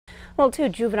Well, two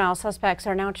juvenile suspects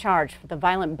are now charged with the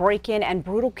violent break-in and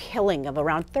brutal killing of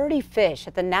around 30 fish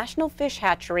at the National Fish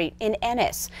Hatchery in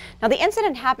Ennis. Now, the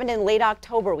incident happened in late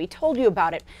October. We told you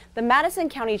about it. The Madison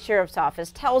County Sheriff's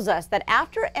Office tells us that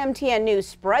after MTN News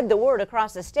spread the word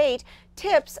across the state,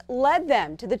 tips led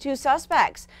them to the two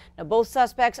suspects. Now, both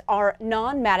suspects are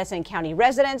non-Madison County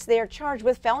residents. They are charged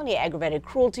with felony aggravated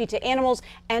cruelty to animals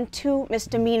and 2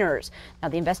 misdemeanors. Now,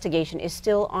 the investigation is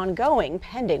still ongoing,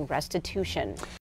 pending restitution.